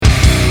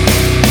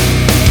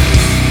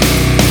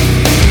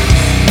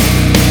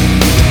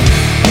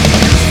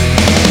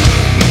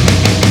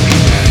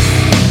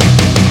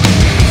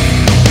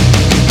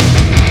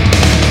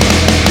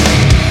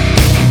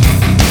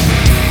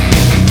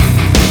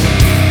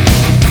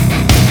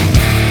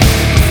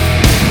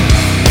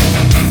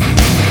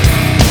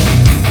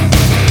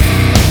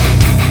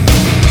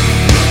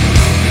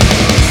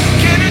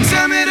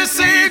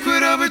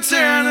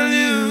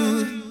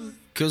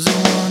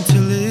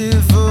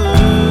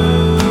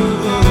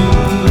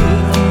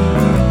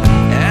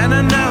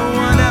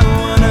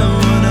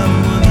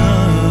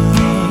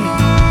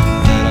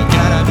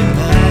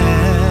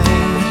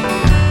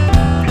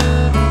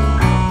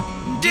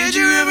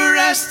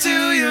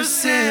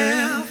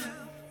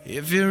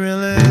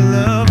really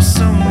love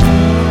someone,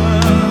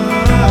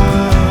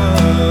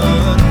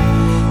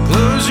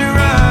 close your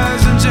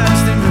eyes and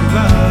just think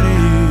about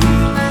it,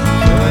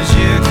 'cause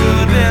you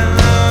could be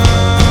alone.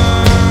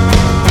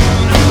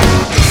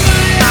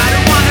 I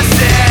don't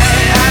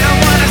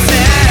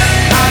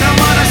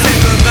wanna say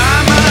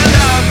goodbye, my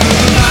love,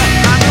 goodbye.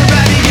 I'm not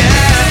ready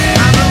yet,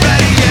 I'm not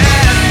ready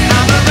yet,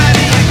 I'm not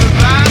ready yet.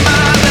 Goodbye,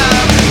 my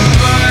love,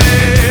 goodbye.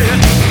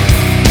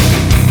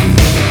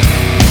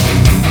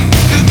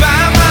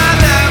 Goodbye, my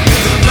love,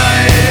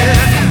 goodbye.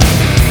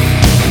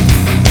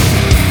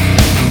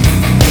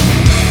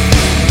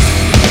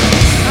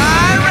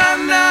 I run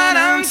down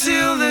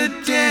until the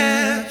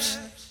depths.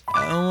 I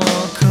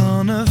walk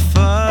on a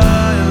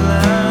fire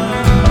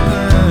line.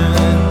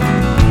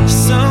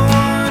 So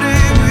one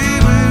day we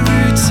will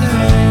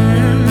return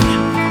where we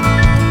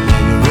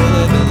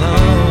really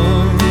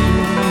belong.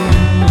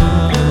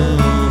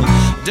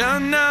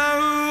 Don't know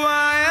who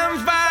I am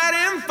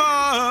fighting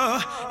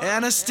for,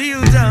 and I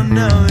still don't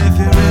know if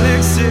it really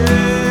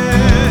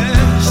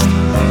exists.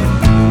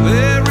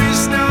 There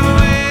is no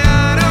way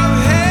out of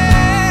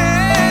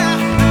here.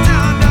 I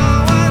don't know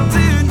what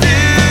to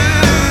do.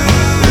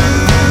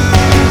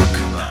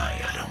 Goodbye,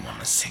 I don't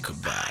wanna say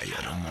goodbye.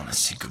 I don't wanna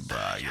say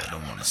goodbye. I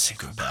don't wanna say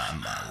goodbye,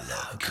 my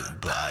love.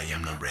 Goodbye,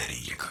 I'm not ready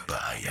yet.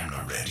 Goodbye, I'm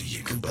not ready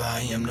yet.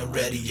 Goodbye, I'm not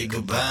ready yet.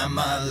 Goodbye,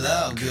 my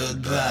love.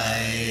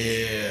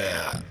 Goodbye.